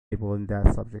variable in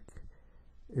that subject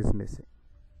is missing.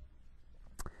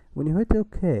 When you hit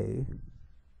OK,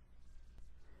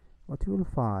 what you will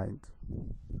find,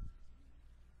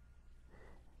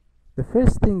 the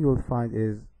first thing you will find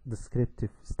is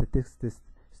descriptive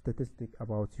statistic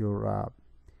about your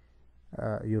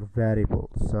variable.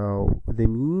 So the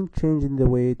mean change in the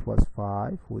weight was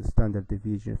 5 with standard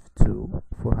deviation of 2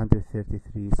 for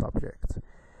 133 subjects.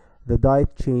 The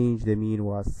diet change, the mean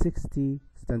was 60,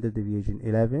 standard deviation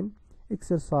 11.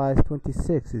 Exercise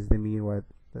 26 is the mean, where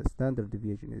the standard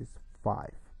deviation is 5.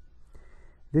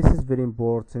 This is very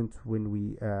important when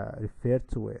we refer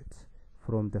to it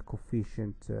from the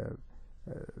coefficient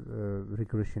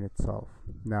regression itself.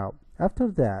 Now, after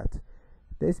that,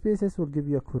 the SPSS will give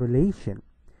you a correlation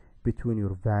between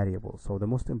your variables. So the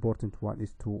most important one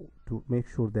is to make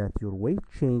sure that your weight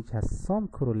change has some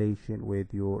correlation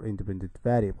with your independent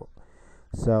variable.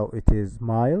 So it is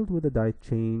mild with the diet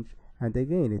change, and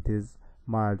again it is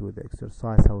mild with the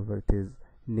exercise. However, it is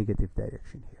negative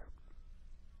direction here,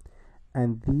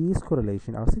 and these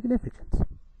correlations are significant.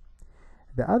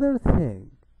 The other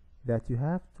thing that you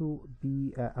have to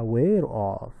be aware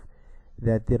of,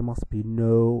 that there must be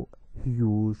no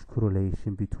huge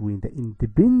correlation between the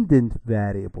independent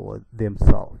variable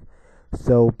themselves.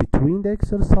 So between the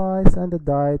exercise and the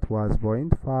diet was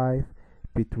 0.5.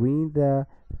 Between the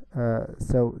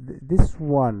this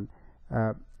one,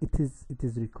 it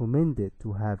is recommended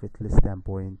to have it less than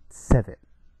 0.7.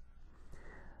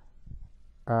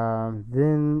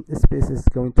 Then space is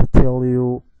going to tell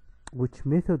you which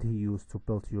method he used to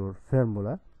build your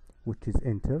formula, which is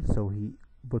enter. So he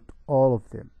put all of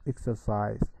them,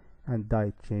 exercise and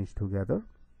diet change, together,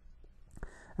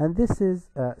 and this is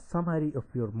a summary of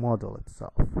your model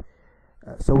itself.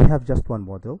 So we have just one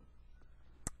model,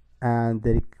 and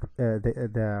the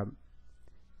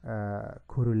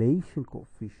correlation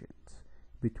coefficient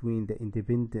between the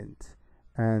independent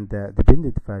and the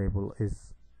dependent variable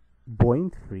is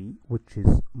 0.3, which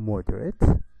is moderate.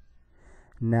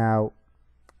 Now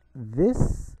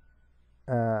this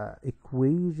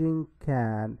equation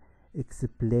can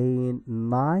explain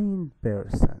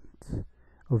 9%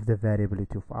 of the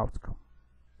variability of outcome.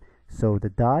 So the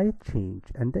diet change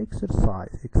and the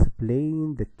exercise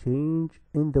explain the change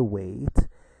in the weight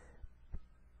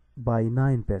by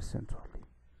 9% only.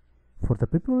 For the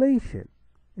population,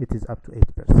 it is up to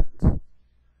 8%.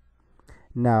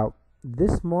 Now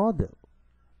this model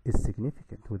is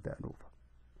significant with the ANOVA.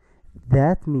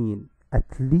 That means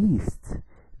at least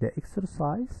the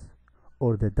exercise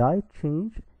or the diet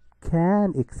change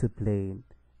can explain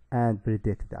and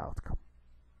predict the outcome.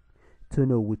 To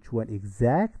know which one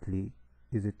exactly,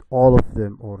 is it all of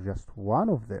them or just one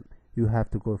of them, you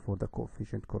have to go for the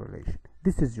coefficient correlation.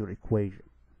 This is your equation.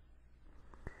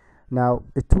 Now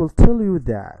it will tell you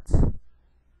that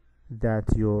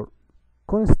your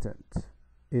constant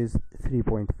is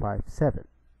 3.57.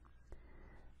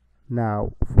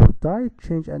 Now for diet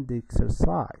change and the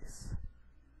exercise,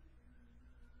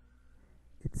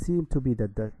 it seems to be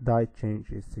that the diet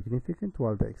change is significant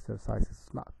while the exercise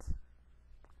is not.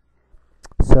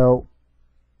 So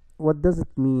what does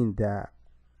it mean, the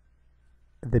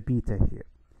beta here?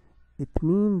 It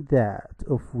means that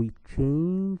if we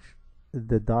change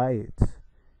the diet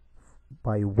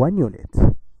by 1 unit,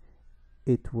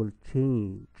 it will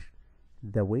change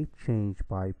the weight change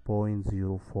by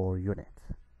 0.04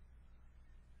 units,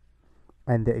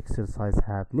 and the exercise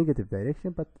have negative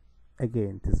direction, but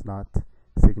again it is not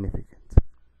significant.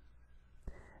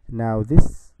 Now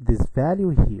this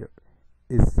value here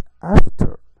is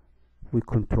after we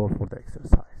control for the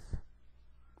exercise.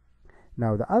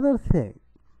 Now the other thing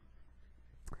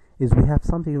is we have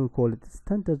something we call it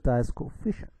standardized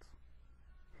coefficient.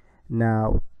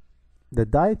 Now the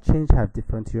diet change have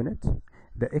different units,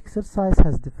 the exercise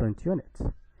has different units.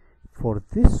 For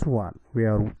this one we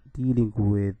are dealing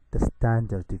with the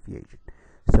standard deviation.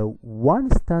 So one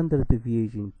standard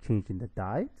deviation change in the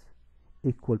diet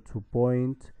equal to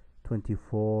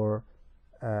 0.24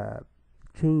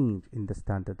 change in the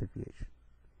standard deviation.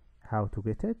 How to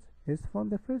get it is from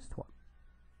the first one.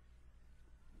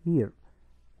 Here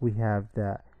we have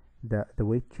the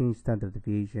weight change standard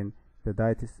deviation, the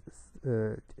diet is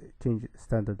change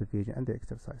standard deviation, and the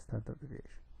exercise standard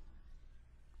deviation.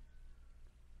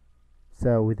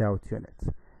 So without units.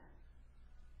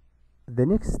 The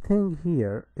next thing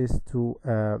here is to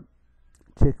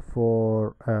check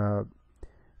for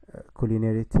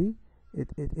collinearity.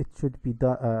 It should be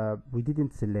done. We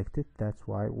didn't select it, that's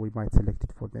why we might select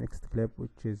it for the next clip,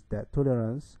 which is the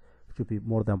tolerance should be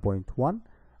more than 0.1,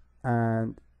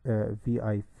 and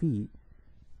VIV,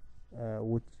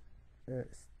 which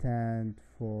stand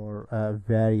for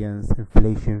variance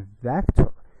inflation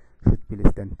factor should be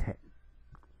less than 10.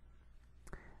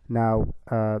 Now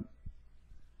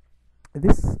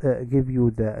this give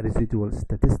you the residual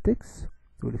statistics.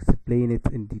 We'll explain it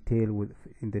in detail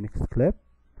in the next clip.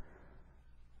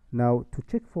 Now to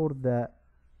check for the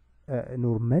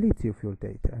normality of your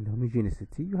data and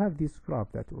homogeneity, you have this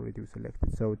graph that already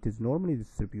selected. So it is normally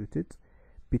distributed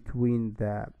between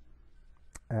the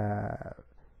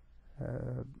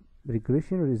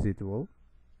regression residual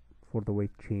for the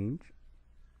weight change.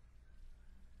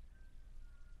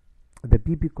 The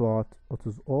PP plot, it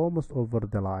is almost over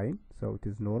the line, so it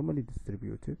is normally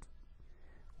distributed.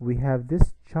 We have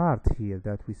this chart here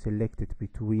that we selected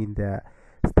between the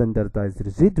standardized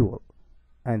residual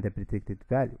and the predicted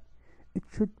value. It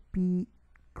should be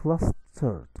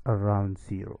clustered around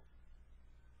 0.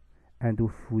 And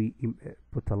if we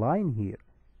put a line here,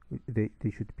 they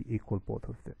should be equal, both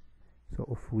of them. So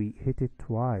if we hit it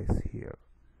twice here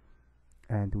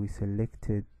and we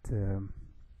selected the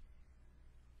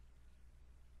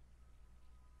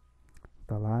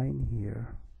line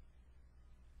here,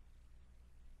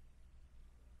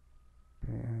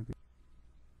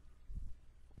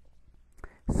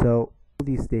 so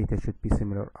these data should be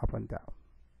similar up and down.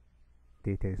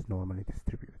 Data is normally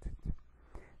distributed.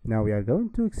 Now we are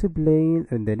going to explain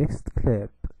in the next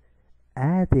clip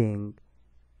adding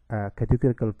a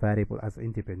categorical variable as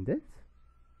independent.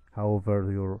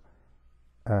 However, your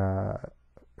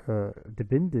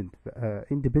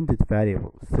independent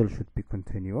variable still should be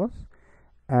continuous,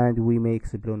 and we may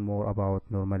explain more about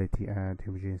normality and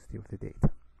homogeneity of the data.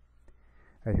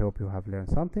 I hope you have learned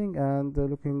something, and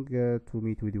looking to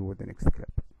meet with you in the next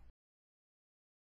clip.